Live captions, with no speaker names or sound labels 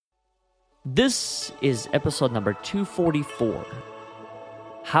This is episode number 244.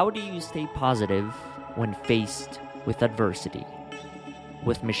 How do you stay positive when faced with adversity?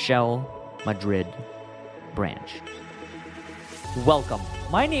 With Michelle Madrid-Branch. Welcome.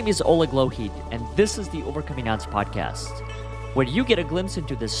 My name is Oleg and this is the Overcoming Odds podcast, where you get a glimpse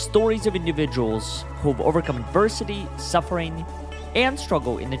into the stories of individuals who have overcome adversity, suffering, and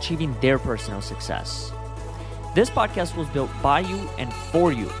struggle in achieving their personal success. This podcast was built by you and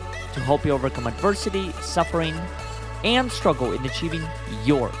for you to help you overcome adversity, suffering, and struggle in achieving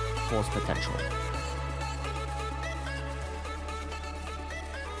your fullest potential.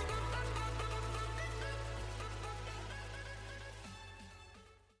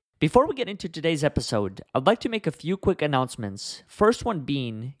 Before we get into today's episode, I'd like to make a few quick announcements. First one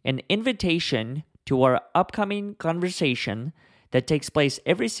being an invitation to our upcoming conversation that takes place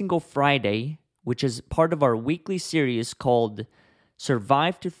every single Friday, which is part of our weekly series called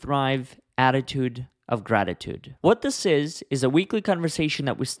Survive to Thrive Attitude of Gratitude. What this is a weekly conversation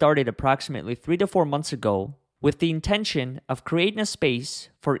that we started approximately 3 to 4 months ago with the intention of creating a space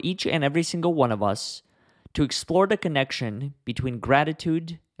for each and every single one of us to explore the connection between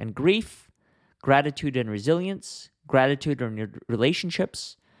gratitude and grief, gratitude and resilience, gratitude in your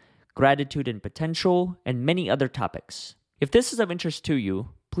relationships, gratitude and potential, and many other topics. If this is of interest to you,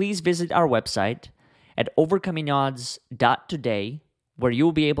 please visit our website at overcomingodds.today, where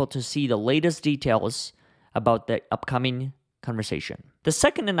you'll be able to see the latest details about the upcoming conversation. The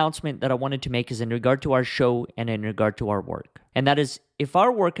second announcement that I wanted to make is in regard to our show and in regard to our work. And that is, if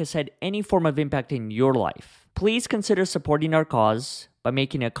our work has had any form of impact in your life, please consider supporting our cause by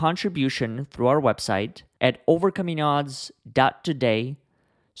making a contribution through our website at overcomingodds.today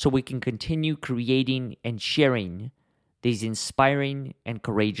so we can continue creating and sharing these inspiring and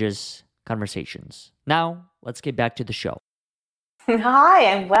courageous conversations. Now, let's get back to the show. Hi,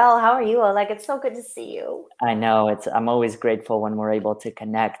 I'm well. How are you, Oleg? It's so good to see you. I know. I'm always grateful when we're able to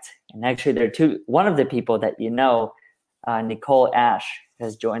connect. And actually, one of the people that you know, Nicole Ash,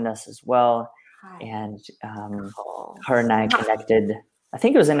 has joined us as well. Hi. And her and I connected, I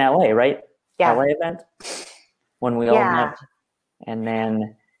think it was in LA, right? Yeah. LA event when we all met. And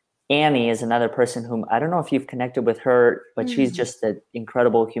then Annie is another person whom I don't know if you've connected with her, but she's just an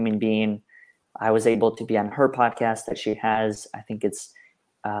incredible human being. I was able to be on her podcast that she has. I think it's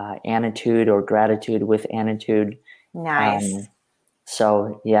Attitude or Gratitude with Attitude. Nice.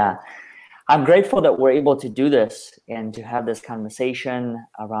 So yeah, I'm grateful that we're able to do this and to have this conversation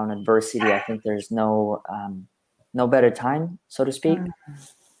around adversity. I think there's no better time, so to speak,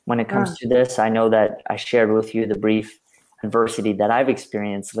 when it comes to this. I know that I shared with you the brief adversity that I've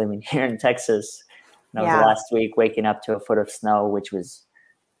experienced living here in Texas. That was last week, waking up to a foot of snow, which was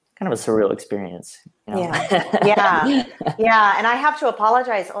kind of a surreal experience. You know? Yeah. And I have to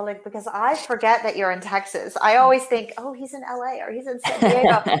apologize, Oleg, because I forget that you're in Texas. I always think, oh, he's in LA or he's in San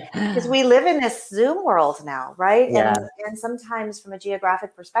Diego, because we live in this Zoom world now, right? Yeah. And sometimes from a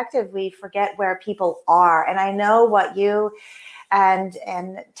geographic perspective, we forget where people are. And I know what you and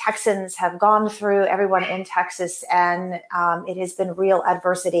Texans have gone through, everyone in Texas, and it has been real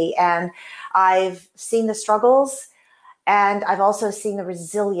adversity. And I've seen the struggles, and I've also seen the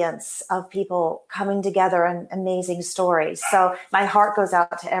resilience of people coming together and amazing stories. So my heart goes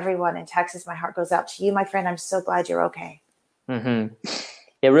out to everyone in Texas. My heart goes out to you, my friend. I'm so glad you're okay. Mm-hmm.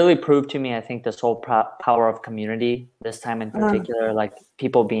 It really proved to me, I think, this whole power of community this time in particular, like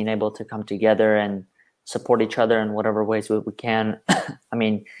people being able to come together and support each other in whatever ways we can. I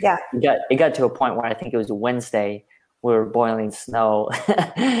mean, it got to a point where I think it was Wednesday, we were boiling snow,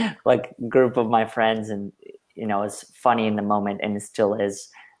 like a group of my friends, and you know, it's funny in the moment, and it still is,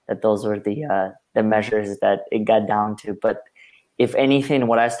 that those were the measures that it got down to. But if anything,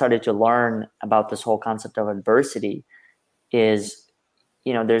 what I started to learn about this whole concept of adversity is,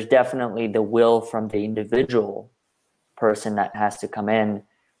 you know, there's definitely the will from the individual person that has to come in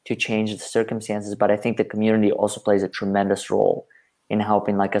to change the circumstances. But I think the community also plays a tremendous role in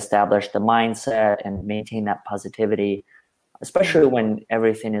helping like establish the mindset and maintain that positivity, especially when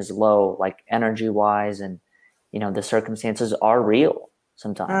everything is low, like energy wise, and you know, the circumstances are real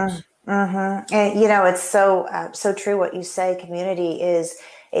sometimes. And you know, it's so true what you say. Community is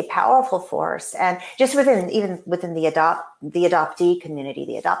a powerful force, and just within the adoptee community,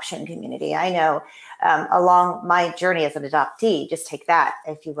 the adoption community. I know along my journey as an adoptee, just take that,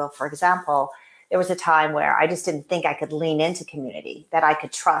 if you will, for example, there was a time where I just didn't think I could lean into community, that I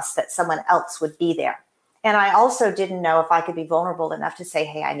could trust that someone else would be there. And I also didn't know if I could be vulnerable enough to say,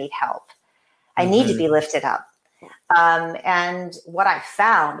 hey, I need help. I need to be lifted up. And what I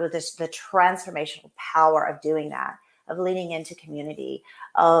found was the transformational power of doing that, of leaning into community,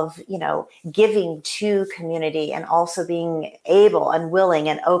 of, giving to community, and also being able and willing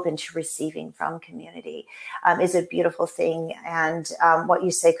and open to receiving from community is a beautiful thing. And what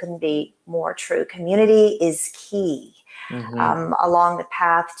you say couldn't be more true. Community is key along the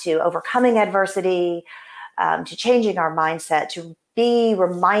path to overcoming adversity, to changing our mindset, to be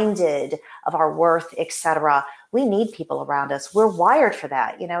reminded of our worth, etc. We need people around us. We're wired for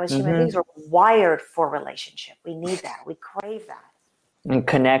that. As human beings, we're wired for relationship. We need that. We crave that. And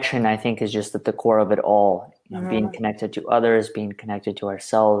connection, I think, is just at the core of it all. Being connected to others, being connected to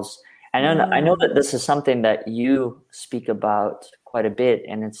ourselves. And I know that this is something that you speak about quite a bit,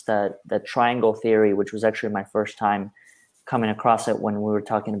 and it's the triangle theory, which was actually my first time coming across it when we were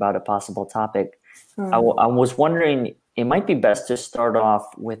talking about a possible topic. I was wondering, it might be best to start off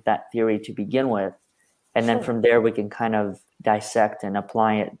with that theory to begin with, and then from there we can kind of dissect and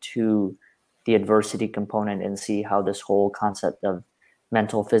apply it to the adversity component and see how this whole concept of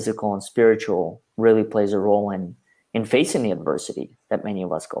mental, physical, and spiritual really plays a role in facing the adversity that many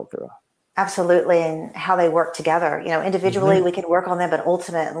of us go through. Absolutely. And how they work together. Individually we can work on them, but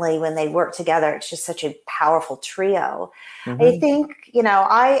ultimately when they work together, it's just such a powerful trio. I think,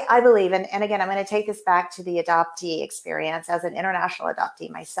 I believe, and again, I'm going to take this back to the adoptee experience. As an international adoptee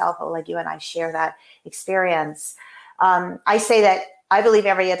myself, Oleg, you and I share that experience. I say that I believe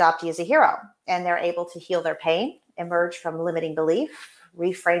every adoptee is a hero, and they're able to heal their pain, emerge from limiting belief,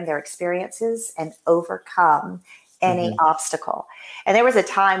 reframe their experiences, and overcome any obstacle. And there was a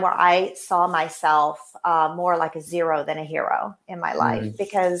time where I saw myself more like a zero than a hero in my life,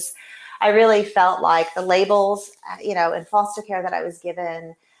 because I really felt like the labels, in foster care that I was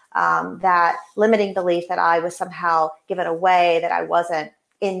given, that limiting belief that I was somehow given away, that I wasn't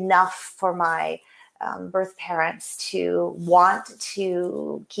enough for my birth parents to want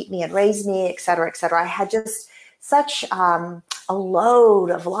to keep me and raise me, et cetera, et cetera. I had just such a load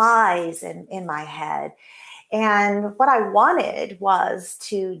of lies in my head. And what I wanted was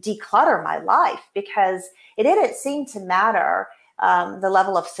to declutter my life, because it didn't seem to matter the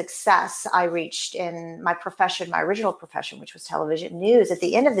level of success I reached in my profession, my original profession, which was television news. At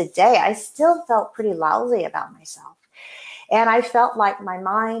the end of the day, I still felt pretty lousy about myself. And I felt like my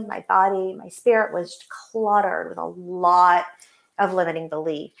mind, my body, my spirit was cluttered with a lot of limiting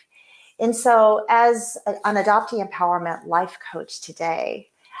belief. And so as an adoptee empowerment life coach today,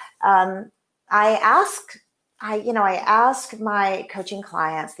 I ask my coaching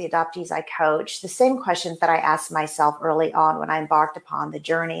clients, the adoptees I coach, the same questions that I asked myself early on when I embarked upon the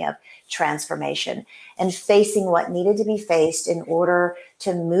journey of transformation and facing what needed to be faced in order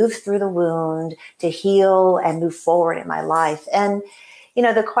to move through the wound, to heal and move forward in my life. And,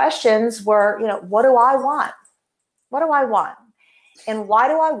 the questions were, what do I want? What do I want? And why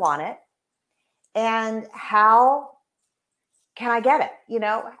do I want it? And how can I get it?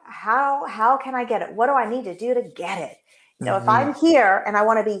 How can I get it? What do I need to do to get it? If I'm here and I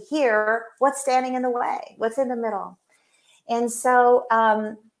want to be here, what's standing in the way? What's in the middle? And so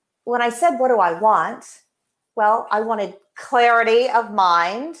when I said, what do I want? Well, I wanted clarity of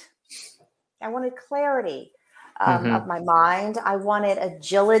mind. I wanted clarity of my mind. I wanted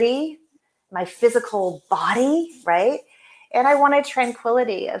agility, my physical body, right? And I wanted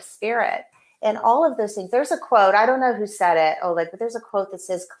tranquility of spirit. And all of those things. There's a quote, I don't know who said it, Oleg, but there's a quote that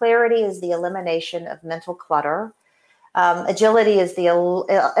says, clarity is the elimination of mental clutter. Agility is the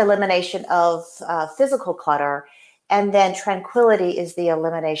elimination of physical clutter. And then tranquility is the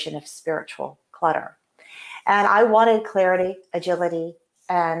elimination of spiritual clutter. And I wanted clarity, agility,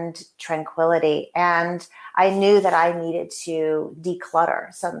 and tranquility. And I knew that I needed to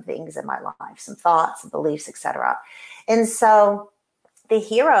declutter some things in my life, some thoughts, some beliefs, etc. And so the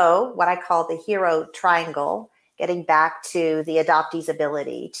hero, what I call the hero triangle, getting back to the adoptee's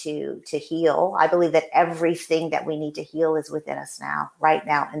ability to heal. I believe that everything that we need to heal is within us now, right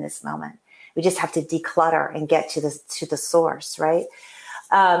now in this moment. We just have to declutter and get to the source, right?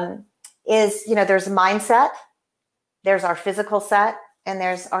 There's a mindset, there's our physical set, and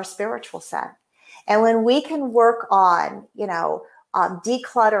there's our spiritual set. And when we can work on,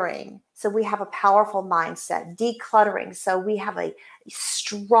 decluttering, so we have a powerful mindset, decluttering, so we have a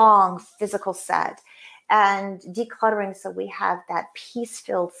strong physical set, and decluttering, so we have that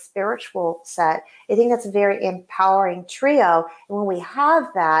peace-filled spiritual set. I think that's a very empowering trio. And when we have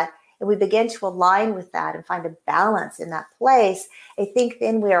that, and we begin to align with that and find a balance in that place, I think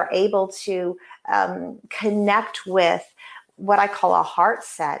then we are able to connect with what I call a heart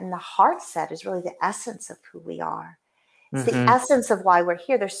set. And the heart set is really the essence of who we are. It's the essence of why we're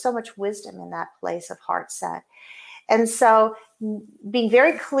here. There's so much wisdom in that place of heart set. And so being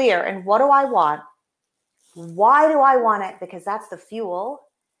very clear in what do I want, Why do I want it? Because that's the fuel.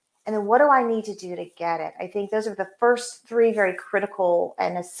 And then what do I need to do to get it? I think those are the first three very critical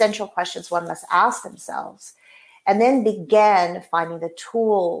and essential questions one must ask themselves. And then begin finding the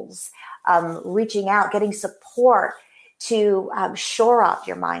tools, reaching out, getting support to shore up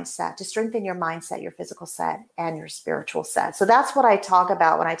your mindset, to strengthen your mindset, your physical set, and your spiritual set. So that's what I talk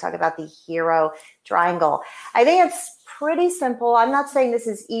about when I talk about the hero triangle. I think it's pretty simple. I'm not saying this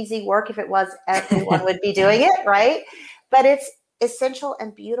is easy work. If it was, everyone would be doing it, right? But it's essential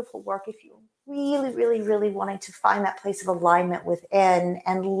and beautiful work if you really, really, really wanting to find that place of alignment within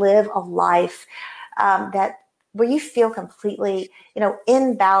and live a life that where you feel completely,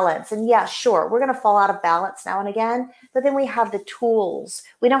 in balance. And yeah, sure, we're going to fall out of balance now and again, but then we have the tools.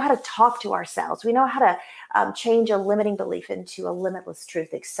 We know how to talk to ourselves. We know how to change a limiting belief into a limitless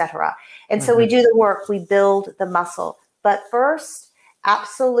truth, etc. And so we do the work, we build the muscle. But first,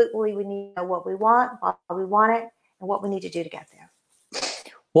 absolutely, we need to know what we want, why we want it, and what we need to do to get there.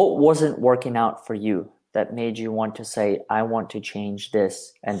 What wasn't working out for you that made you want to say, I want to change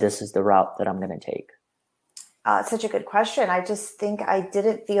this, and this is the route that I'm going to take? It's such a good question. I just think I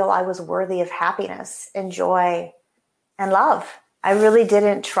didn't feel I was worthy of happiness and joy and love. I really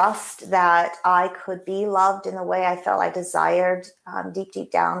didn't trust that I could be loved in the way I felt I desired deep,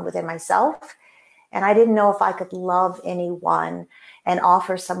 deep down within myself. And I didn't know if I could love anyone and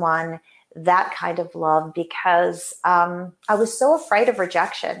offer someone that kind of love because I was so afraid of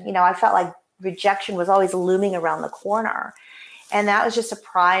rejection. I felt like rejection was always looming around the corner. And that was just a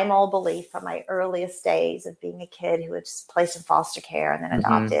primal belief from my earliest days of being a kid who was placed in foster care and then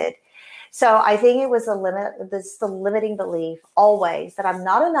adopted. So I think it was the limiting belief always that I'm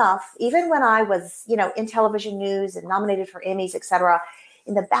not enough. Even when I was, in television news and nominated for Emmys, et cetera,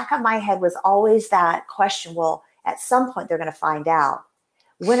 in the back of my head was always that question, well, at some point they're going to find out.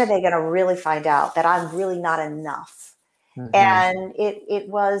 When are they going to really find out that I'm really not enough? And it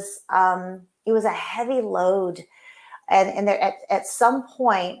was a heavy load. And there, at some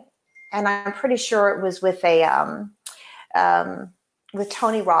point, and I'm pretty sure it was with with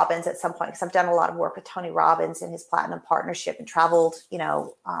Tony Robbins at some point, because I've done a lot of work with Tony Robbins and his Platinum Partnership and traveled,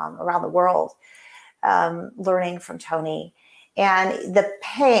 around the world, learning from Tony. And the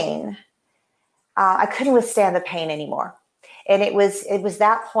pain, I couldn't withstand the pain anymore. And it was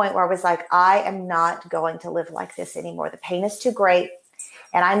that point where I was like, I am not going to live like this anymore. The pain is too great.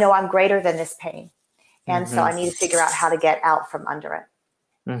 And I know I'm greater than this pain. And so I need to figure out how to get out from under it.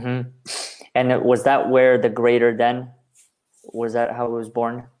 And was that where the greater than, was that how it was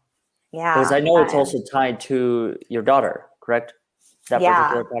born? Yeah. Because I know it's also tied to your daughter, correct? That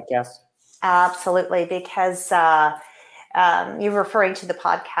particular podcast? Absolutely. Because you're referring to the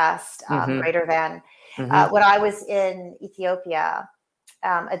podcast, Greater Than. When I was in Ethiopia,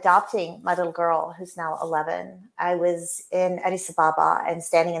 adopting my little girl, who's now 11, I was in Addis Ababa and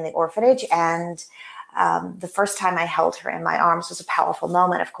standing in the orphanage. And the first time I held her in my arms was a powerful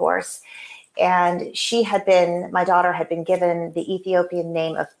moment, of course. And my daughter had been given the Ethiopian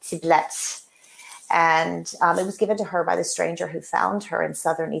name of Tiblet. And it was given to her by the stranger who found her in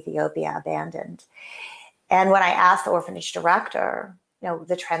southern Ethiopia, abandoned. And when I asked the orphanage director,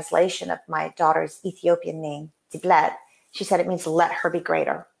 the translation of my daughter's Ethiopian name, Tiblet, she said it means let her be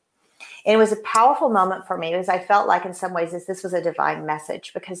greater. And it was a powerful moment for me because I felt like in some ways this was a divine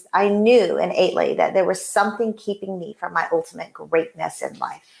message, because I knew innately that there was something keeping me from my ultimate greatness in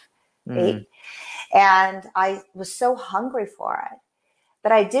life. Right? And I was so hungry for it,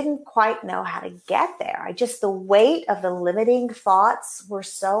 but I didn't quite know how to get there. The weight of the limiting thoughts were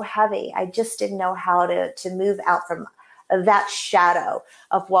so heavy. I just didn't know how to move out from that shadow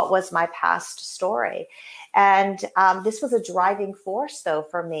of what was my past story. And this was a driving force, though,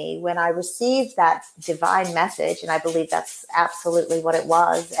 for me when I received that divine message. And I believe that's absolutely what it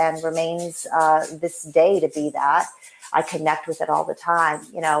was and remains this day to be that. I connect with it all the time.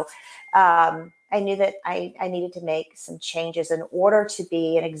 I knew that I needed to make some changes in order to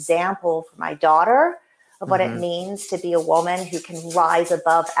be an example for my daughter of what it means to be a woman who can rise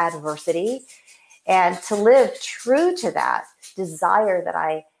above adversity and to live true to that desire that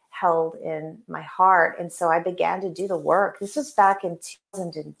I held in my heart. And so I began to do the work. This was back in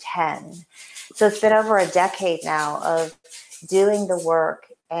 2010. So it's been over a decade now of doing the work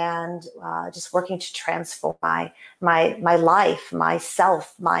and just working to transform my life,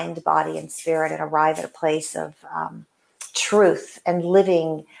 myself, mind, body, and spirit, and arrive at a place of truth and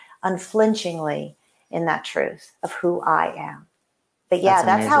living unflinchingly in that truth of who I am. But yeah,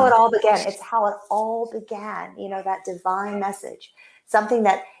 that's how it all began. It's how it all began, that divine message, something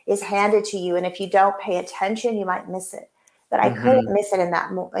that is handed to you. And if you don't pay attention, you might miss it. But I couldn't miss it in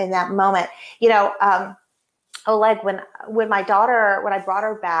that moment. Oleg, when I brought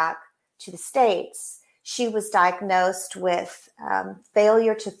her back to the States, she was diagnosed with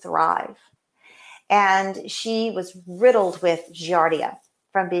failure to thrive. And she was riddled with giardia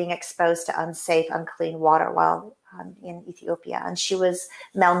from being exposed to unsafe, unclean water while in Ethiopia. And she was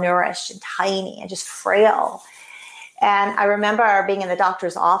malnourished and tiny and just frail. And I remember being in the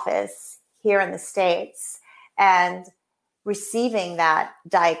doctor's office here in the States and receiving that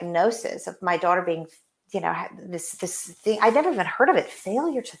diagnosis of my daughter being, this thing. I'd never even heard of it,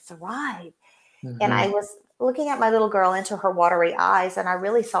 failure to thrive. Mm-hmm. And I was looking at my little girl into her watery eyes, and I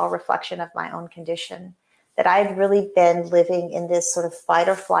really saw a reflection of my own condition, that I had really been living in this sort of fight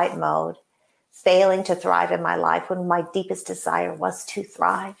or flight mode, failing to thrive in my life when my deepest desire was to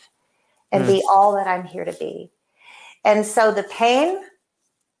thrive and be all that I'm here to be. And so the pain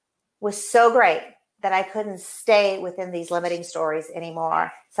was so great that I couldn't stay within these limiting stories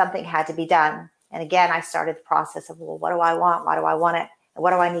anymore. Something had to be done. And again, I started the process of, well, what do I want? Why do I want it? And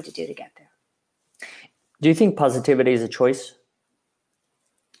what do I need to do to get there? Do you think positivity is a choice?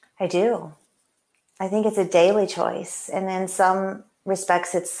 I do. I think it's a daily choice. And in some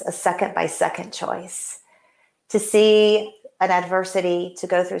respects, it's a second by second choice. To see an adversity, to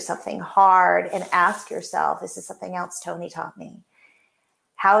go through something hard and ask yourself, this is something else Tony taught me.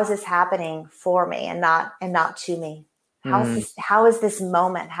 How is this happening for me and not to me? How is this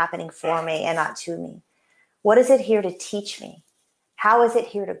moment happening for me and not to me? What is it here to teach me? How is it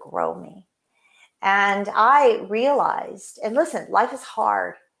here to grow me? And I realized, and listen, life is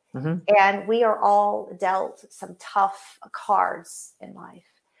hard. Mm-hmm. And we are all dealt some tough cards in life.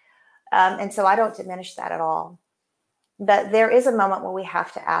 And so I don't diminish that at all. But there is a moment where we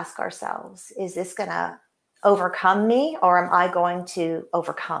have to ask ourselves, is this going to overcome me, or am I going to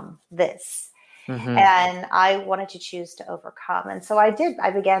overcome this? Mm-hmm. And I wanted to choose to overcome. And so I did.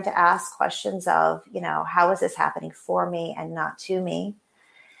 I began to ask questions of, how is this happening for me and not to me?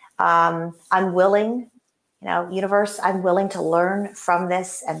 I'm willing, universe, I'm willing to learn from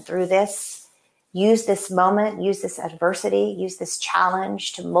this and through this. Use this moment, use this adversity, use this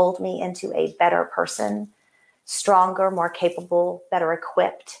challenge to mold me into a better person, stronger, more capable, better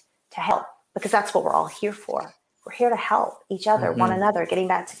equipped to help, because that's what we're all here for. We're here to help each other, mm-hmm. one another, getting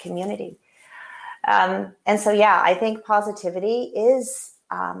back to community. And so, I think positivity is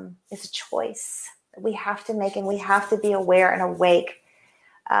a choice that we have to make, and we have to be aware and awake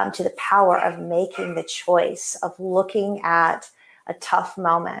to the power of making the choice of looking at a tough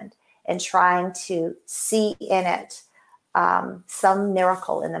moment and trying to see in it some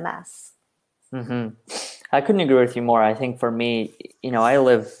miracle in the mess. Mm-hmm. I couldn't agree with you more. I think for me, I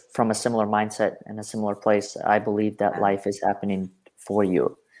live from a similar mindset in a similar place. I believe that life is happening for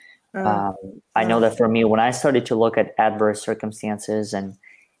you. I know that for me, when I started to look at adverse circumstances and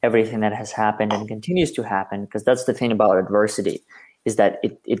everything that has happened and continues to happen, because that's the thing about adversity, is that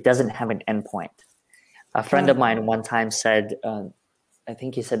it doesn't have an endpoint. A friend of mine one time said, I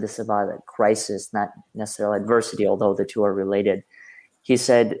think he said this about a crisis, not necessarily adversity, although the two are related. He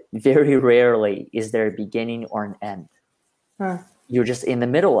said, very rarely is there a beginning or an end. You're just in the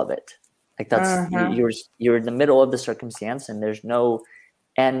middle of it. Like that's you're in the middle of the circumstance, and there's no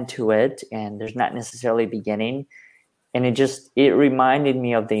end to it, and there's not necessarily a beginning. And it reminded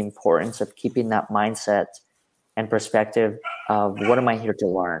me of the importance of keeping that mindset and perspective of what am I here to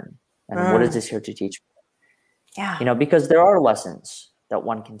learn, and what is this here to teach me? Yeah. Because there are lessons that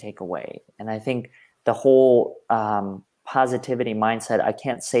one can take away. And I think the whole positivity mindset, I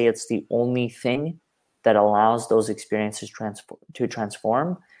can't say it's the only thing that allows those experiences to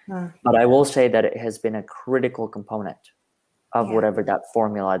transform, but I will say that it has been a critical component of whatever that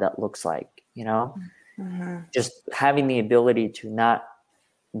formula that looks like, just having the ability to not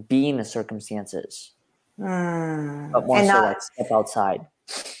be in the circumstances, but more so like step outside.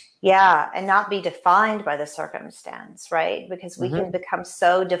 Yeah, and not be defined by the circumstance, right? Because we can become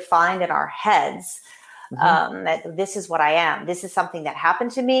so defined in our heads that this is what I am. This is something that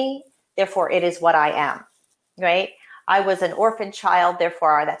happened to me, therefore it is what I am, right? I was an orphan child,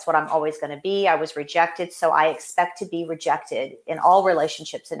 therefore that's what I'm always going to be. I was rejected, so I expect to be rejected in all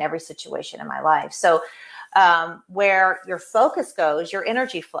relationships in every situation in my life. So where your focus goes, your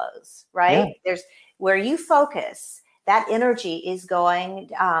energy flows, right? Yeah. There's where you focus, that energy is going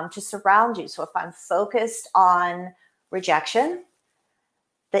to surround you. So if I'm focused on rejection,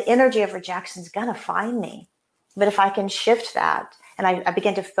 the energy of rejection is going to find me. But if I can shift that, and I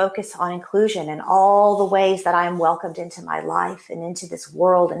begin to focus on inclusion and all the ways that I am welcomed into my life and into this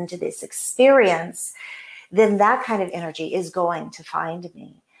world and into this experience, then that kind of energy is going to find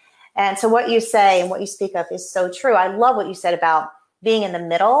me. And so what you say and what you speak of is so true. I love what you said about being in the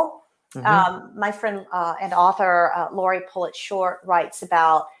middle Mm-hmm. My friend and author Lori Pullett Short writes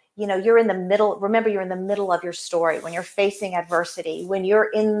about, you're in the middle. Remember, you're in the middle of your story when you're facing adversity, when you're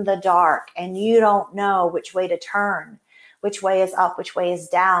in the dark and you don't know which way to turn, which way is up, which way is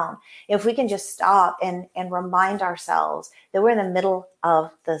down. If we can just stop and remind ourselves that we're in the middle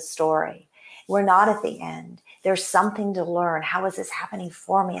of the story, we're not at the end. There's something to learn. How is this happening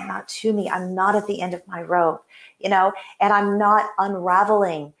for me and not to me? I'm not at the end of my rope, and I'm not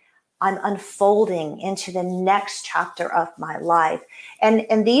unraveling. I'm unfolding into the next chapter of my life.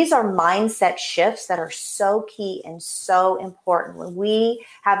 And these are mindset shifts that are so key and so important when we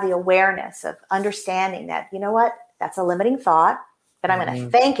have the awareness of understanding that, you know what, that's a limiting thought, but I'm going to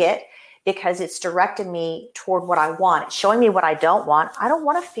thank it because it's directed me toward what I want. It's showing me what I don't want. I don't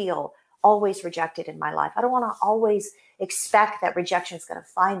want to feel always rejected in my life. I don't want to always expect that rejection is going to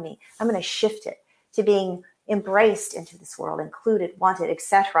find me. I'm going to shift it to being embraced into this world, included, wanted,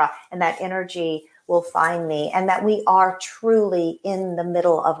 etc. And that energy will find me, and that we are truly in the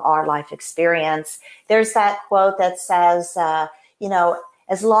middle of our life experience. There's that quote that says,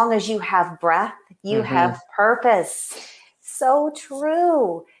 as long as you have breath, you have purpose. So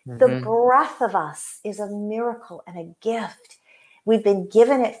true. The breath of us is a miracle and a gift. We've been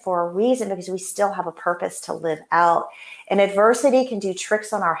given it for a reason because we still have a purpose to live out. And adversity can do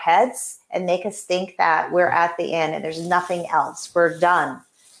tricks on our heads and make us think that we're at the end and there's nothing else. We're done.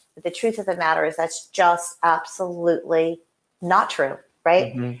 But the truth of the matter is that's just absolutely not true,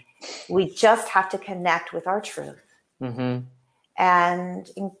 right? We just have to connect with our truth and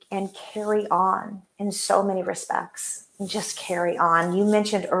carry on in so many respects. And just carry on. You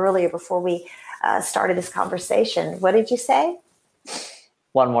mentioned earlier before we started this conversation, what did you say?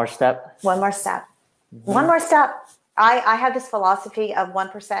 One more step. One more step. One more step. I have this philosophy of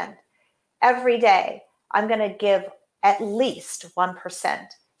 1%. Every day, I'm going to give at least 1%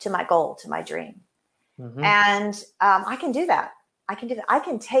 to my goal, to my dream. And I can do that. I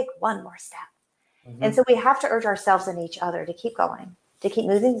can take one more step. And so we have to urge ourselves and each other to keep going, to keep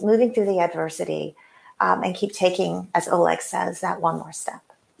moving through the adversity and keep taking, as Oleg says, that one more step.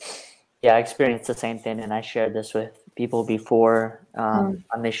 Yeah, I experienced the same thing, and I shared this with people before on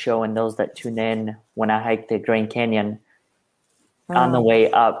this show and those that tune in. When I hiked the Grand Canyon, on the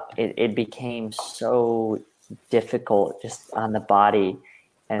way up, it became so difficult just on the body.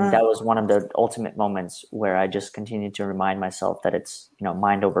 And that was one of the ultimate moments where I just continued to remind myself that it's,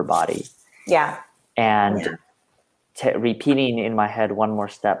 mind over body. Yeah. And repeating in my head, one more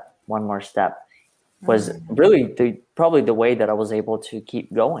step was really probably the way that I was able to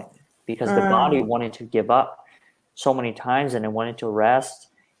keep going, because the body wanted to give up so many times and it wanted to rest.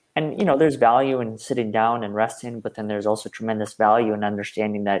 And, there's value in sitting down and resting, but then there's also tremendous value in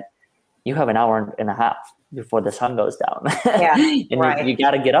understanding that you have an hour and a half before the sun goes down. Yeah, and you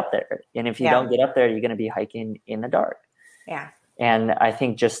got to get up there. And if you don't get up there, you're going to be hiking in the dark. Yeah. And I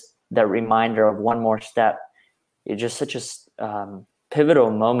think just that reminder of one more step, it's just such a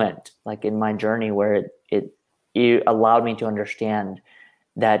pivotal moment, like in my journey, where it allowed me to understand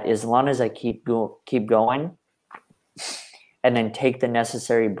that as long as I keep going and then take the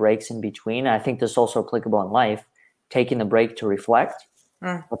necessary breaks in between, I think this is also applicable in life, taking the break to reflect,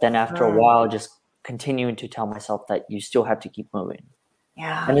 but then after a while, just continuing to tell myself that you still have to keep moving.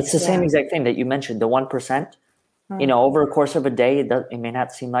 Yeah. And it's the same exact thing that you mentioned, the 1%, over a course of a day, it may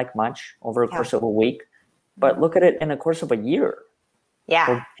not seem like much, over a course of a week, but look at it in the course of a year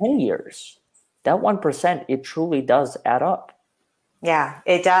or 10 years. That 1%, it truly does add up. Yeah,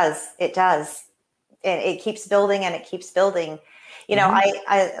 it does. It does. It keeps building and it keeps building.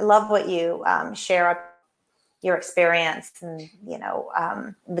 I love what you share your experience and,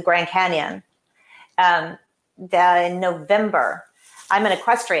 the Grand Canyon. In November, I'm an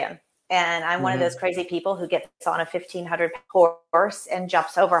equestrian, and I'm one of those crazy people who gets on a 1,500 horse and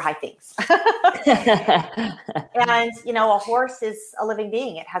jumps over high things. And, a horse is a living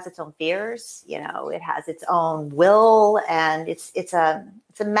being. It has its own fears, it has its own will, and it's a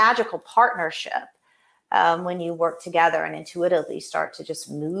magical partnership when you work together and intuitively start to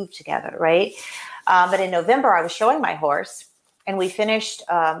just move together, right? But in November, I was showing my horse, and we finished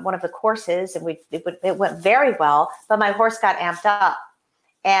one of the courses, and it went very well, but my horse got amped up.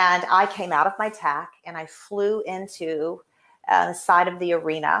 And I came out of my tack and I flew into the side of the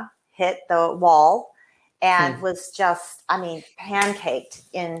arena, hit the wall, and was just, pancaked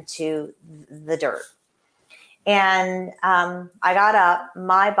into the dirt. And I got up.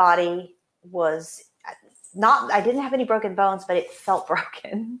 My body was I didn't have any broken bones, but it felt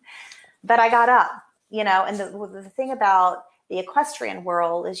broken. But I got up, and the thing about the equestrian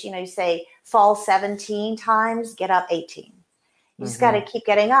world is, you say fall 17 times, get up 18. You just got to keep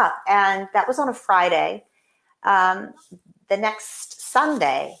getting up. And that was on a Friday. The next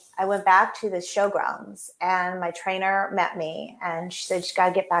Sunday, I went back to the showgrounds, and my trainer met me, and she said, "You got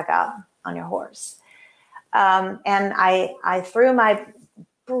to get back up on your horse." And I threw my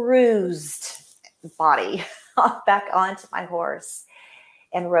bruised body back onto my horse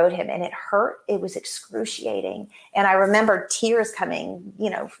and rode him, and it hurt. It was excruciating. And I remember tears coming,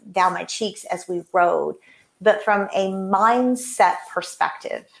 down my cheeks as we rode. But from a mindset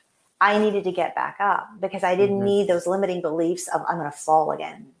perspective, I needed to get back up because I didn't need those limiting beliefs of I'm going to fall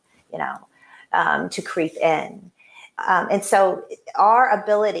again, to creep in. And so our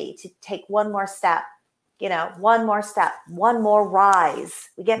ability to take one more step, one more rise,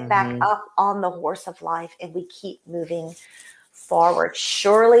 we get back up on the horse of life and we keep moving forward.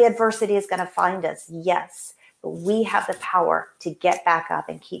 Surely adversity is going to find us. Yes, but we have the power to get back up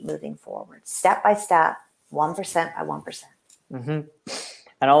and keep moving forward, step by step, 1% by 1%.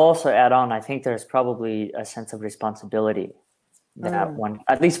 And I'll also add on, I think there's probably a sense of responsibility that one,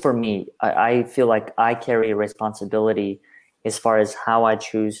 at least for me, I feel like I carry a responsibility as far as how I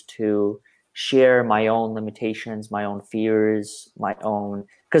choose to share my own limitations, my own fears,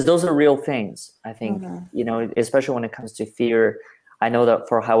 because those are real things. I think, especially when it comes to fear, I know that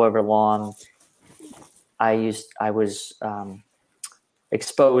for however long I was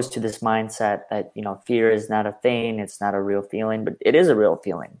exposed to this mindset that, fear is not a thing. It's not a real feeling, but it is a real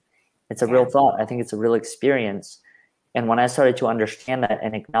feeling. It's a real thought. I think it's a real experience. And when I started to understand that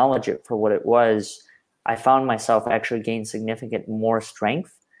and acknowledge it for what it was, I found myself actually gain significant more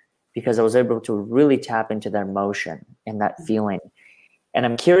strength because I was able to really tap into that emotion and that feeling. And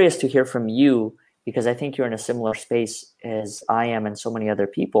I'm curious to hear from you, because I think you're in a similar space as I am and so many other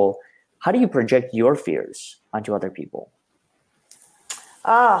people. How do you project your fears onto other people?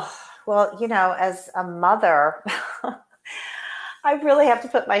 Oh, well, as a mother, I really have to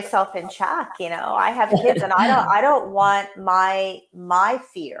put myself in check. I have kids, and I don't want my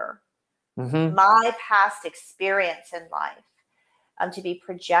fear, my past experience in life, to be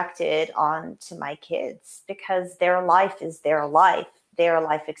projected onto my kids, because their life is their life. Their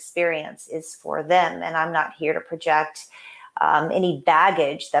life experience is for them. And I'm not here to project any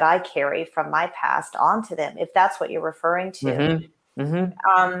baggage that I carry from my past onto them, if that's what you're referring to.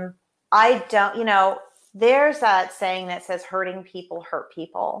 I don't, there's that saying that says hurting people hurt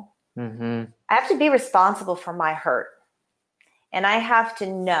people. I have to be responsible for my hurt. And I have to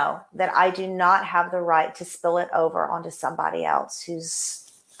know that I do not have the right to spill it over onto somebody else who's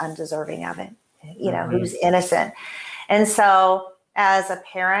undeserving of it, who's innocent. And so as a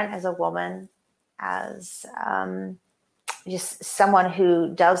parent, as a woman, as just someone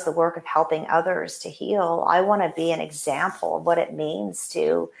who does the work of helping others to heal, I want to be an example of what it means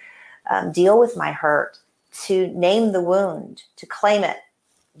to deal with my hurt, to name the wound, to claim it.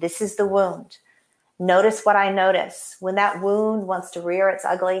 This is the wound. Notice what I notice. When that wound wants to rear its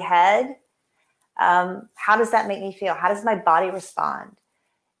ugly head, how does that make me feel? How does my body respond?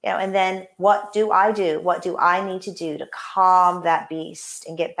 And then what do I do? What do I need to do to calm that beast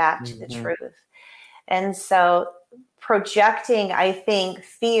and get back to the truth? And so projecting, I think,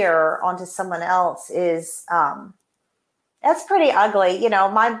 fear onto someone else is, that's pretty ugly.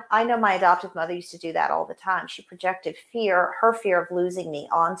 I know my adoptive mother used to do that all the time. She projected her fear of losing me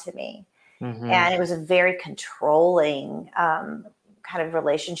onto me. And it was a very controlling kind of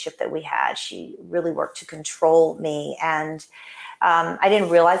relationship that we had. She really worked to control me. And I didn't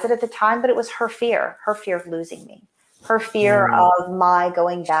realize it at the time, but it was her fear of losing me, her fear of my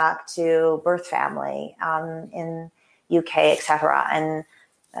going back to birth family in UK, etc., and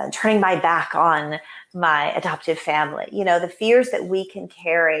turning my back on my adoptive family. The fears that we can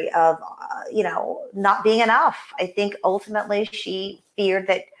carry of, not being enough. I think ultimately she feared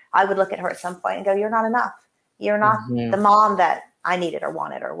that I would look at her at some point and go, "You're not enough. You're not the mom that I needed or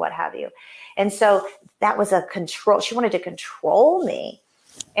wanted," or what have you. And so that was a control. She wanted to control me.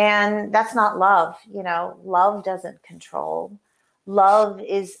 And that's not love. Love doesn't control. Love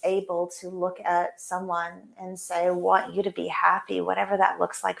is able to look at someone and say, "I want you to be happy, whatever that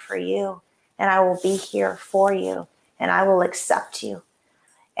looks like for you. And I will be here for you. And I will accept you."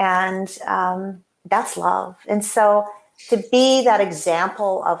 And that's love. And so to be that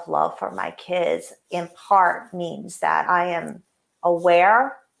example of love for my kids in part means that I am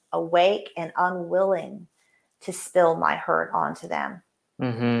aware, awake, and unwilling to spill my hurt onto them.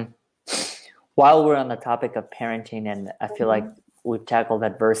 While we're on the topic of parenting, and I feel like we've tackled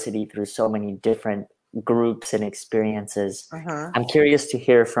adversity through so many different groups and experiences, I'm curious to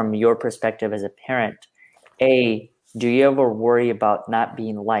hear from your perspective as a parent. A, do you ever worry about not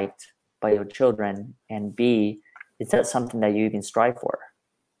being liked by your children? And B, is that something that you even strive for?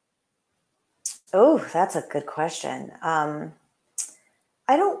 Oh, that's a good question.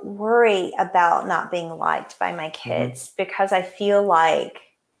 I don't worry about not being liked by my kids because I feel like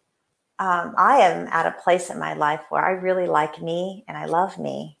I am at a place in my life where I really like me and I love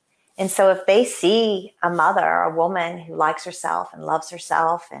me. And so if they see a mother, a woman who likes herself and loves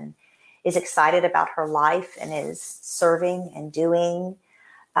herself and is excited about her life and is serving and doing,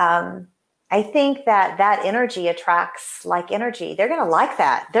 I think that that energy attracts like energy. They're going to like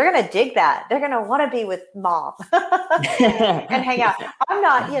that. They're going to dig that. They're going to want to be with mom and hang out. I'm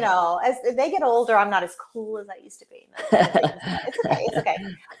not, as they get older, I'm not as cool as I used to be. It's okay. It's okay.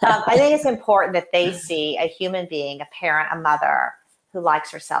 I think it's important that they see a human being, a parent, a mother who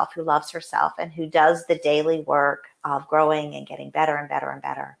likes herself, who loves herself, and who does the daily work of growing and getting better and better and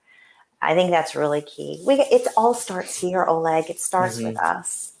better. I think that's really key. It all starts here, Oleg. It starts with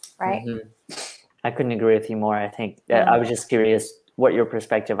us, right? I couldn't agree with you more. I think I was just curious what your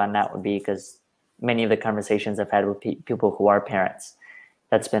perspective on that would be, because many of the conversations I've had with people who are parents,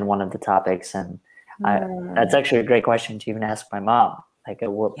 that's been one of the topics. And that's actually a great question to even ask my mom. Like,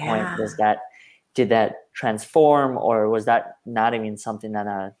 at what point did that transform, or was that not even something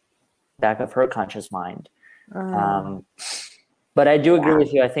that back of her conscious mind? But I do agree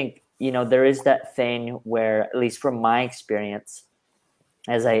with you. I think, there is that thing where, at least from my experience,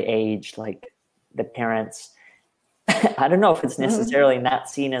 as I aged, like the parents, I don't know if it's necessarily not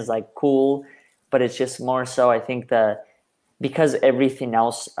seen as like cool, but it's just more so, I think because everything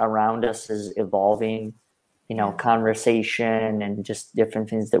else around us is evolving, conversation and just different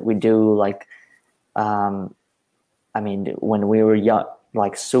things that we do. Like, when we were young,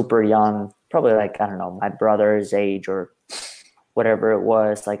 like super young, probably like, I don't know, my brother's age or whatever it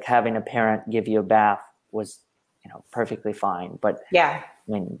was, like having a parent give you a bath was, perfectly fine. But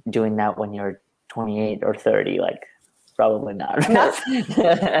doing that when you're 28 or 30, like probably not. Not so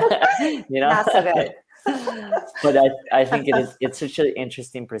good. But I think it's such an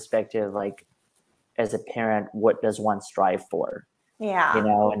interesting perspective. Like, as a parent, what does one strive for? Yeah.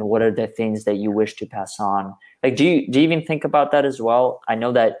 And what are the things that you wish to pass on? Like, do you even think about that as well? I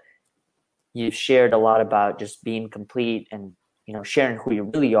know that you've shared a lot about just being complete and, sharing who you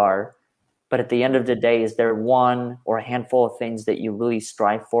really are. But at the end of the day, is there one or a handful of things that you really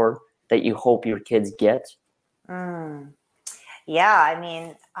strive for that you hope your kids get?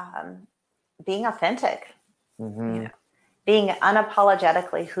 Yeah. Being authentic, being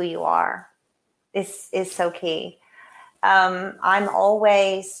unapologetically who you are is so key. I'm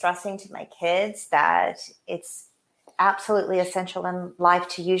always stressing to my kids that it's absolutely essential in life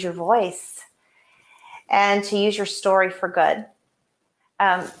to use your voice and to use your story for good.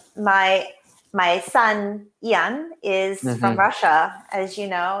 My son, Ian, is from Russia, as you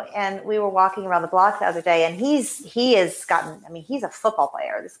know, and we were walking around the block the other day, and he's a football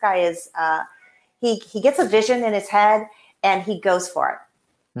player. This guy is, he gets a vision in his head and he goes for it.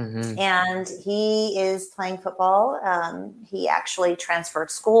 And he is playing football. He actually transferred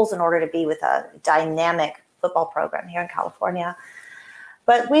schools in order to be with a dynamic football program here in California.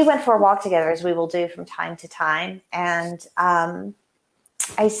 But we went for a walk together, as we will do from time to time. And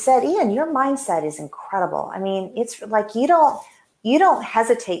I said, Ian, your mindset is incredible. It's like you don't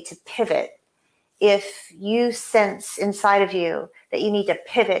hesitate to pivot if you sense inside of you that you need to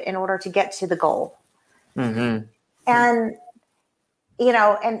pivot in order to get to the goal. And and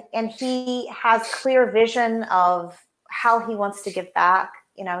he has clear vision of how he wants to give back.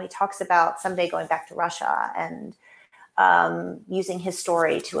 He talks about someday going back to Russia and using his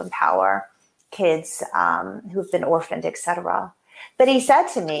story to empower kids who've been orphaned, etc. But he said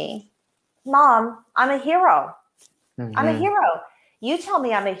to me, Mom, I'm a hero. I'm a hero. You tell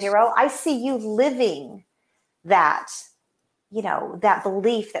me I'm a hero. I see you living that, that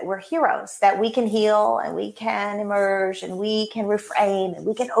belief that we're heroes, that we can heal and we can emerge and we can reframe and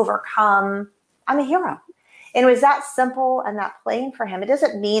we can overcome. I'm a hero. And it was that simple and that plain for him. It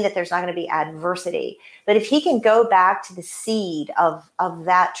doesn't mean that there's not going to be adversity, but if he can go back to the seed of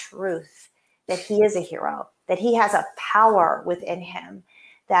that truth, that he is a hero, that he has a power within him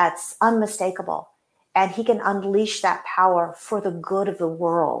that's unmistakable, and he can unleash that power for the good of the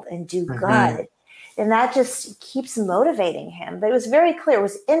world and do good. And that just keeps motivating him. But it was very clear. It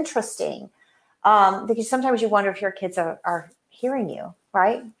was interesting because sometimes you wonder if your kids are hearing you,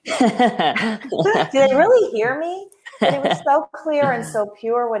 right? Do they really hear me? But it was so clear and so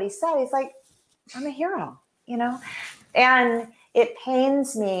pure what he said. He's like, I'm a hero, And it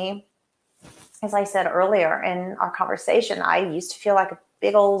pains me, as I said earlier in our conversation, I used to feel like a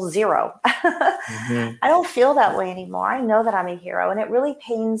big old zero. I don't feel that way anymore. I know that I'm a hero. And it really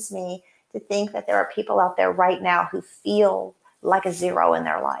pains me to think that there are people out there right now who feel like a zero in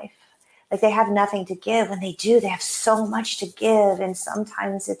their life. Like they have nothing to give. When they do, they have so much to give. And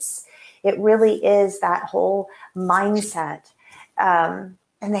sometimes it really is that whole mindset. And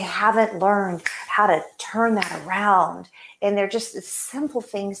they haven't learned how to turn that around. And they're just the simple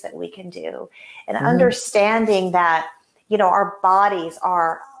things that we can do. And understanding that, our bodies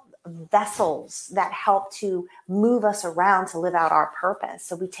are vessels that help to move us around to live out our purpose.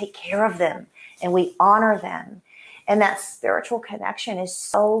 So we take care of them and we honor them. And that spiritual connection is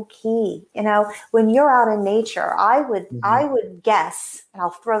so key. When you're out in nature, I would guess, and I'll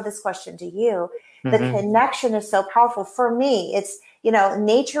throw this question to you, the connection is so powerful. For me, it's,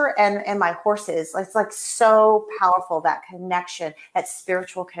 nature and my horses, it's like so powerful, that connection, that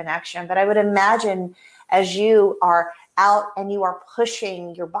spiritual connection. But I would imagine as you are out and you are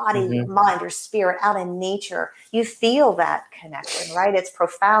pushing your body, your mind, your spirit out in nature, you feel that connection, right? It's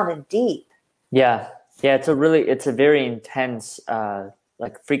profound and deep. Yeah. Yeah. It's a very intense,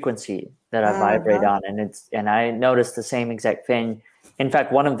 frequency that I vibrate on. And I noticed the same exact thing. In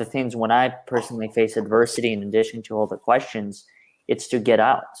fact, one of the things when I personally face adversity, in addition to all the questions, it's to get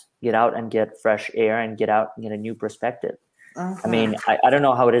out and get fresh air and get out and get a new perspective. I mean, I don't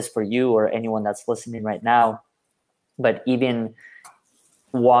know how it is for you or anyone that's listening right now, but even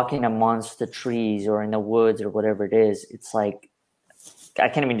walking amongst the trees or in the woods or whatever it is, it's like, I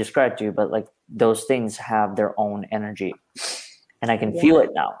can't even describe it to you, but like those things have their own energy and I can feel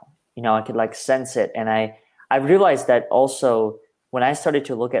it now. I could like sense it. And I realized that also when I started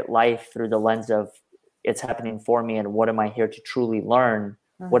to look at life through the lens of it's happening for me and what am I here to truly learn?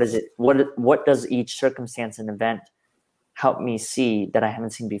 What is it? What does each circumstance and event help me see that I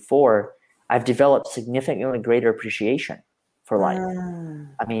haven't seen before? I've developed significantly greater appreciation for life.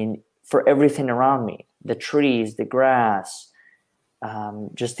 I mean, for everything around me, the trees, the grass,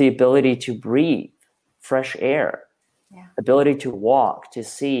 just the ability to breathe, fresh air, ability to walk, to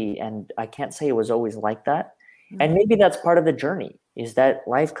see. And I can't say it was always like that. And maybe that's part of the journey, is that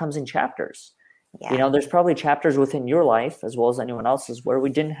life comes in chapters. There's probably chapters within your life as well as anyone else's where we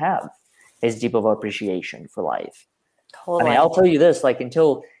didn't have as deep of appreciation for life. Totally. I mean, I'll tell you this, like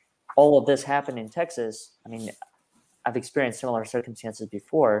until all of this happened in Texas, I mean, I've experienced similar circumstances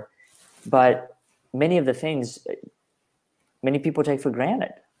before, but many of the things many people take for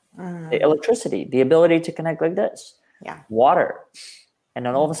granted. The electricity, the ability to connect like this, water. And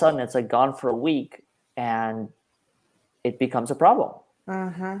then all of a sudden it's like gone for a week and it becomes a problem.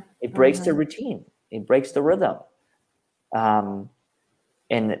 It breaks the routine. It breaks the rhythm. But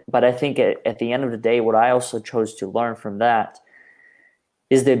I think at the end of the day, what I also chose to learn from that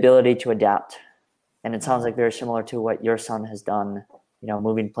is the ability to adapt. And it sounds like very similar to what your son has done,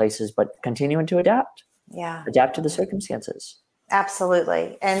 moving places, but continuing to adapt. Adapt to the circumstances.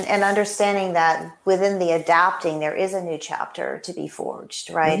 Absolutely. And understanding that within the adapting, there is a new chapter to be forged,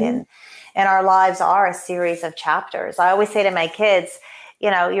 right? And our lives are a series of chapters. I always say to my kids,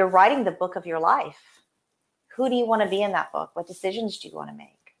 you're writing the book of your life. Who do you want to be in that book? What decisions do you want to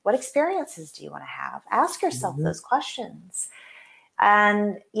make? What experiences do you want to have? Ask yourself those questions.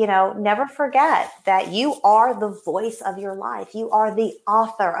 And, never forget that you are the voice of your life. You are the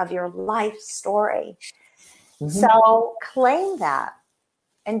author of your life story. So claim that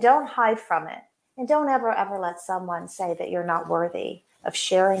and don't hide from it. And don't ever let someone say that you're not worthy of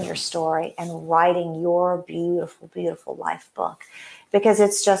sharing your story and writing your beautiful, beautiful life book, because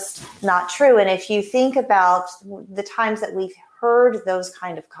it's just not true. And if you think about the times that we've heard those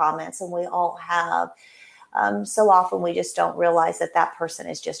kind of comments, and we all have, so often we just don't realize that person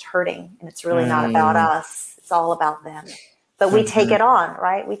is just hurting and it's really not about us. It's all about them. But we take it on,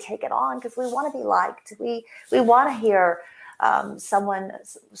 right? We take it on because we want to be liked. We want to hear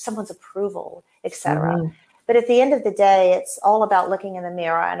someone's approval, etc. But at the end of the day, it's all about looking in the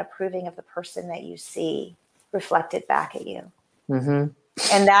mirror and approving of the person that you see reflected back at you. And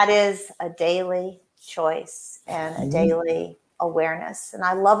that is a daily choice and a daily awareness. And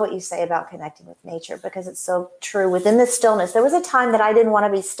I love what you say about connecting with nature, because it's so true. Within the stillness, there was a time that I didn't want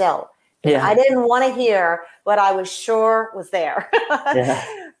to be still. I didn't want to hear what I was sure was there.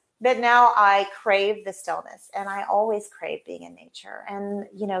 But now I crave the stillness, and I always crave being in nature. And,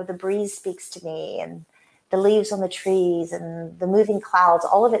 the breeze speaks to me, and the leaves on the trees and the moving clouds,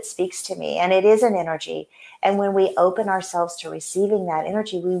 all of it speaks to me. And it is an energy. And when we open ourselves to receiving that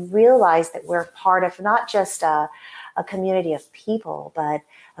energy, we realize that we're part of not just a community of people, but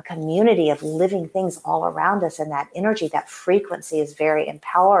a community of living things all around us. And that energy, that frequency is very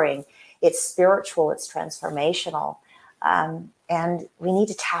empowering. It's spiritual, it's transformational. And we need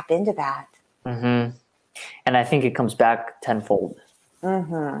to tap into that. And I think it comes back tenfold.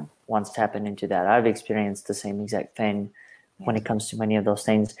 Mm-hmm. once tapping into that. I've experienced the same exact thing when Yeah. it comes to many of those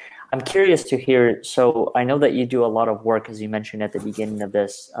things. I'm curious to hear. So I know that you do a lot of work, as you mentioned at the beginning of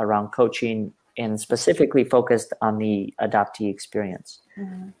this, around coaching and specifically focused on the adoptee experience.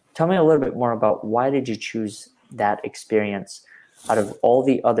 Mm-hmm. Tell me a little bit more about why did you choose that experience out of all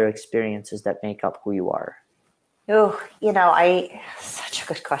the other experiences that make up who you are? Oh, such a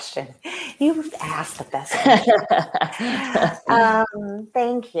good question. You've asked the best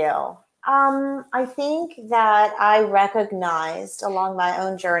thank you. I think that I recognized along my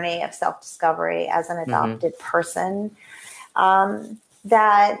own journey of self-discovery as an Mm-hmm. adopted person,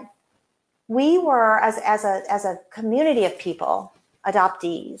 that we were as a community of people,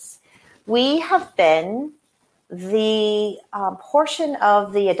 adoptees, we have been the portion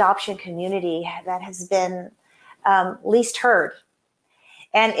of the adoption community that has been least heard,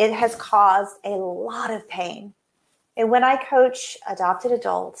 and it has caused a lot of pain. And when I coach adopted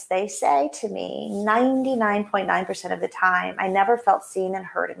adults, they say to me 99.9% of the time, I never felt seen and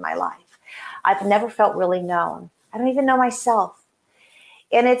heard in my life. I've never felt really known. I don't even know myself.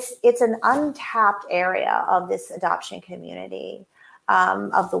 And it's an untapped area of this adoption community,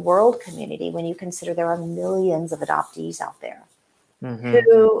 of the world community, when you consider there are millions of adoptees out there Mm-hmm.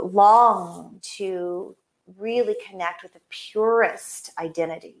 who long to really connect with the purest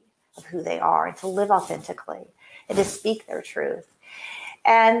identity of who they are and to live authentically and to speak their truth.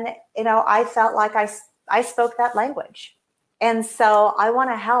 And, I felt like I spoke that language. And so I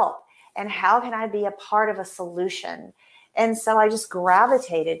want to help. And how can I be a part of a solution? And so I just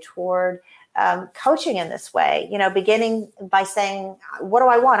gravitated toward coaching in this way, beginning by saying, what do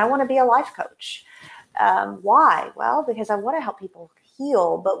I want? I want to be a life coach. Why? Well, because I want to help people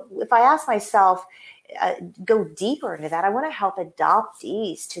heal. But if I ask myself, go deeper into that, I want to help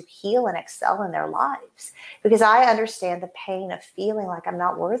adoptees to heal and excel in their lives, because I understand the pain of feeling like I'm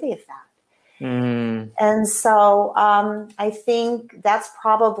not worthy of that. Mm. And so I think that's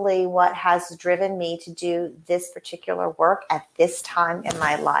probably what has driven me to do this particular work at this time in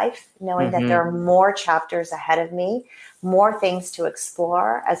my life, knowing that there Mm-hmm. are more chapters ahead of me, more things to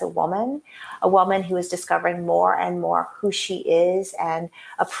explore as a woman who is discovering more and more who she is and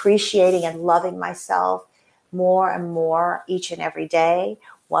appreciating and loving myself more and more each and every day,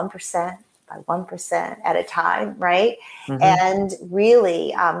 1% by 1% at a time, right? Mm-hmm. And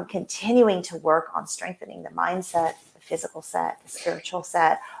really continuing to work on strengthening the mindset, the physical set, the spiritual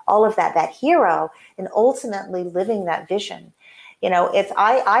set, all of that hero, and ultimately living that vision. If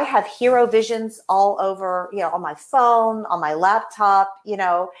I have hero visions all over, on my phone, on my laptop,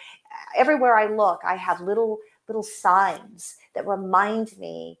 everywhere I look, I have little signs that remind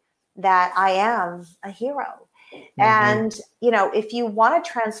me that I am a hero. Mm-hmm. And, if you want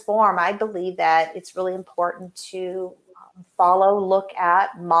to transform, I believe that it's really important to follow, look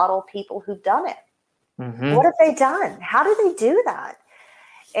at, model people who've done it. What Mm-hmm. have they done? How do they do that?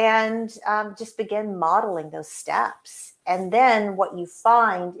 And just begin modeling those steps. And then what you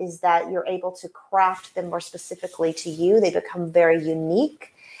find is that you're able to craft them more specifically to you. They become very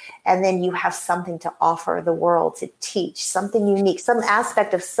unique. And then you have something to offer the world, to teach something unique, some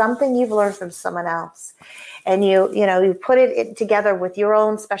aspect of something you've learned from someone else. And you put it together with your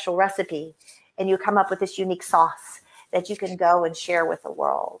own special recipe, and you come up with this unique sauce that you can go and share with the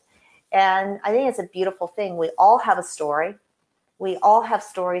world. And I think it's a beautiful thing. We all have a story. We all have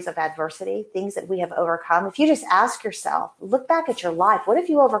stories of adversity, things that we have overcome. If you just ask yourself, look back at your life, what have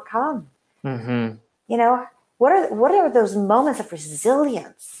you overcome? Mm-hmm. What are those moments of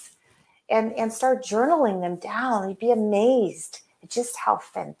resilience? And start journaling them down. You'd be amazed at just how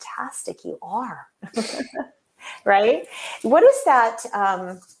fantastic you are. Right? What is that?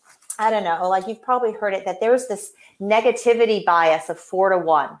 I don't know. Like, you've probably heard it, that there's this negativity bias of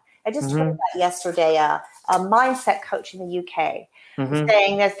 4-1. I just heard Mm-hmm. that yesterday. A mindset coach in the UK Mm-hmm.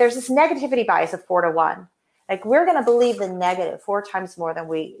 saying that there's this negativity bias of 4-1. Like, we're going to believe the negative 4 times more than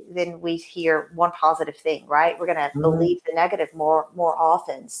we hear one positive thing, right? We're going to Mm-hmm. believe the negative more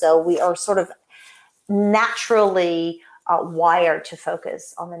often. So we are sort of naturally wired to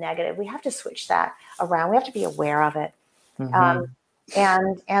focus on the negative. We have to switch that around. We have to be aware of it, um,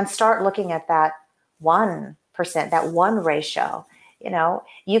 Mm-hmm. and start looking at that 1%, that 1 ratio.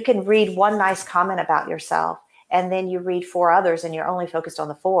 You can read one nice comment about yourself, and then you read 4 others, and you're only focused on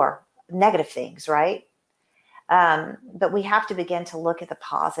the 4 negative things, right? But we have to begin to look at the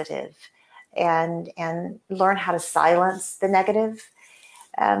positive and learn how to silence the negative,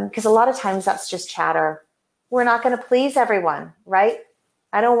 because a lot of times that's just chatter. We're not going to please everyone, right?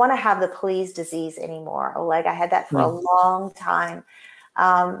 I don't want to have the please disease anymore, Oleg. I had that for a long time.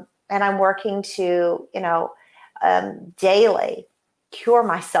 And I'm working to, daily cure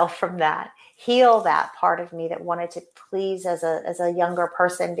myself from that, heal that part of me that wanted to please as a younger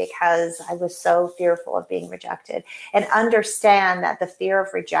person because I was so fearful of being rejected, and understand that the fear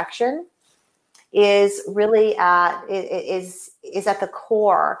of rejection is really is at the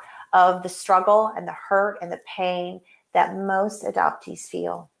core of the struggle and the hurt and the pain that most adoptees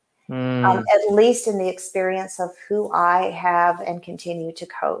feel. At least in the experience of who I have and continue to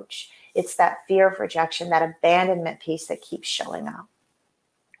coach, it's that fear of rejection, that abandonment piece that keeps showing up.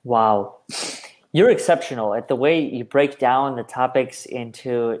 Wow. You're exceptional at the way you break down the topics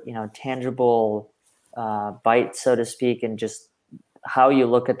into, tangible bites, so to speak, and just how you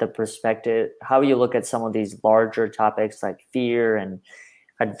look at the perspective, how you look at some of these larger topics like fear and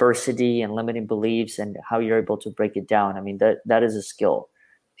adversity and limiting beliefs, and how you're able to break it down. I mean, that is a skill,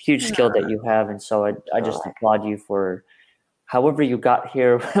 huge skill that you have. And so I just applaud you for however you got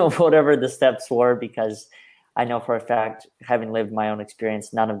here, whatever the steps were, because I know for a fact, having lived my own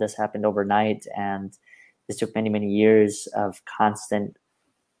experience, none of this happened overnight. And this took many, many years of constant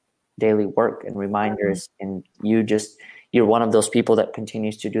daily work and reminders. And you're one of those people that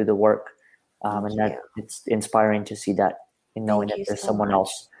continues to do the work. And that it's inspiring to see that and knowing that there's someone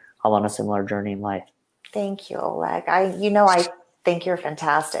else along a similar journey in life. Thank you, Oleg. I think you're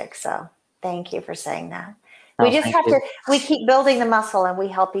fantastic. So thank you for saying that. We just have to, we keep building the muscle, and we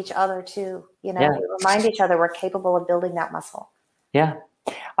help each other too. We remind each other we're capable of building that muscle. Yeah.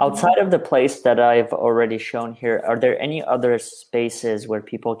 Outside of the place that I've already shown here, are there any other spaces where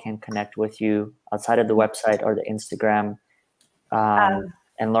people can connect with you outside of the website or the Instagram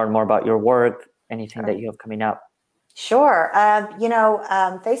and learn more about your work, anything that you have coming up? Sure.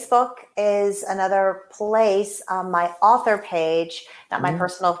 Facebook is another place. My author page, not my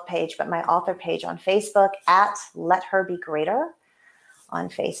personal page, but my author page on Facebook, at Let Her Be Greater on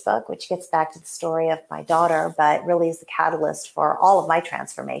Facebook, which gets back to the story of my daughter, but really is the catalyst for all of my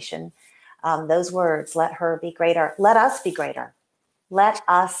transformation. Those words, let her be greater. Let us be greater. Let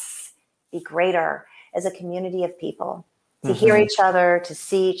us be greater as a community of people. To hear each other, to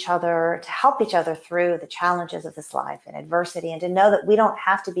see each other, to help each other through the challenges of this life and adversity, and to know that we don't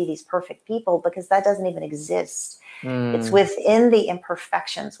have to be these perfect people, because that doesn't even exist. It's within the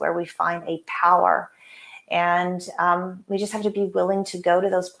imperfections where we find a power. And we just have to be willing to go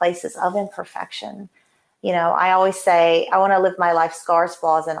to those places of imperfection. I always say, I want to live my life, scars,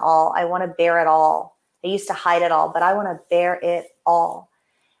 flaws, and all. I want to bear it all. I used to hide it all, but I want to bear it all.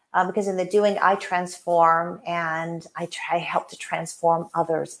 Because in the doing, I transform, and I help to transform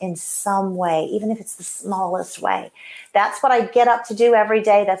others in some way, even if it's the smallest way. That's what I get up to do every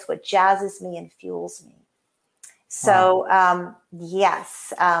day. That's what jazzes me and fuels me. So,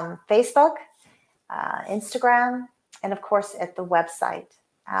 yes, Facebook, Instagram, and of course at the website,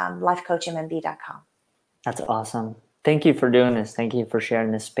 lifecoachmnb.com. That's awesome. Thank you for doing this. Thank you for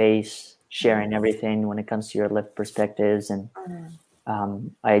sharing this space, sharing everything when it comes to your life perspectives. And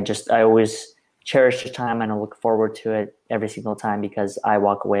I always cherish the time, and I look forward to it every single time, because I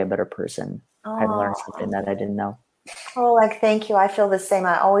walk away a better person. I've learned something that I didn't know. Thank you. I feel the same.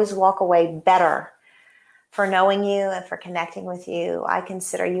 I always walk away better for knowing you and for connecting with you. I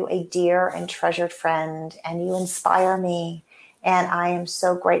consider you a dear and treasured friend, and you inspire me. And I am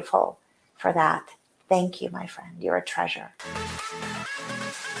so grateful for that. Thank you, my friend. You're a treasure.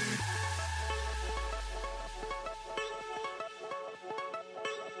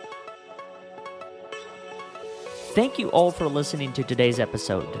 Thank you all for listening to today's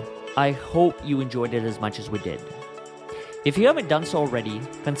episode. I hope you enjoyed it as much as we did. If you haven't done so already,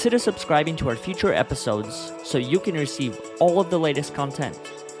 consider subscribing to our future episodes so you can receive all of the latest content.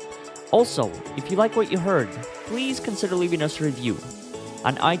 Also, if you like what you heard, please consider leaving us a review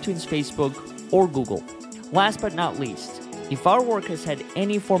on iTunes, Facebook, or Google. Last but not least, if our work has had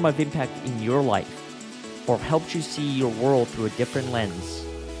any form of impact in your life or helped you see your world through a different lens,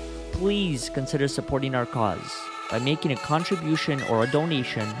 please consider supporting our cause by making a contribution or a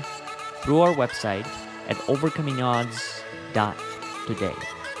donation through our website at overcomingodds.today.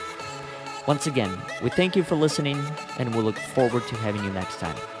 Once again, we thank you for listening, and we'll look forward to having you next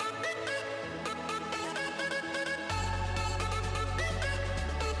time.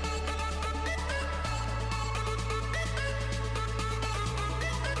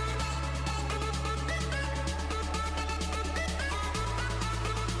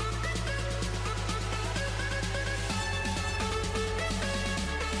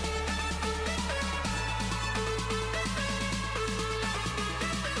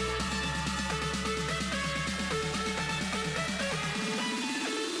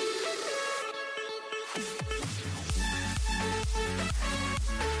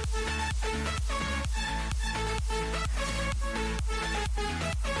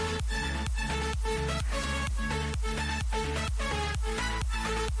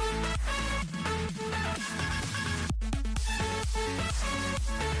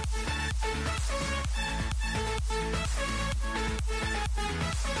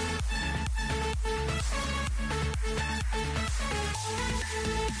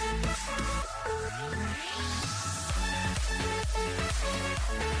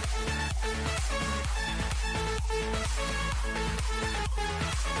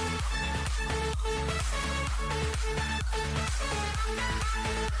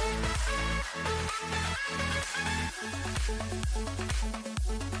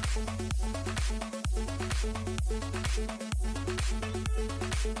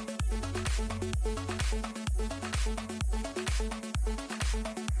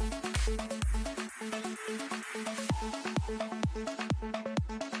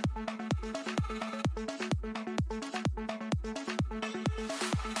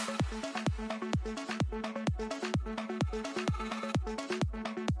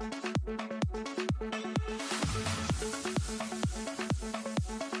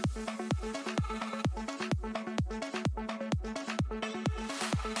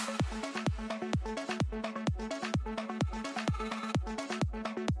 soon.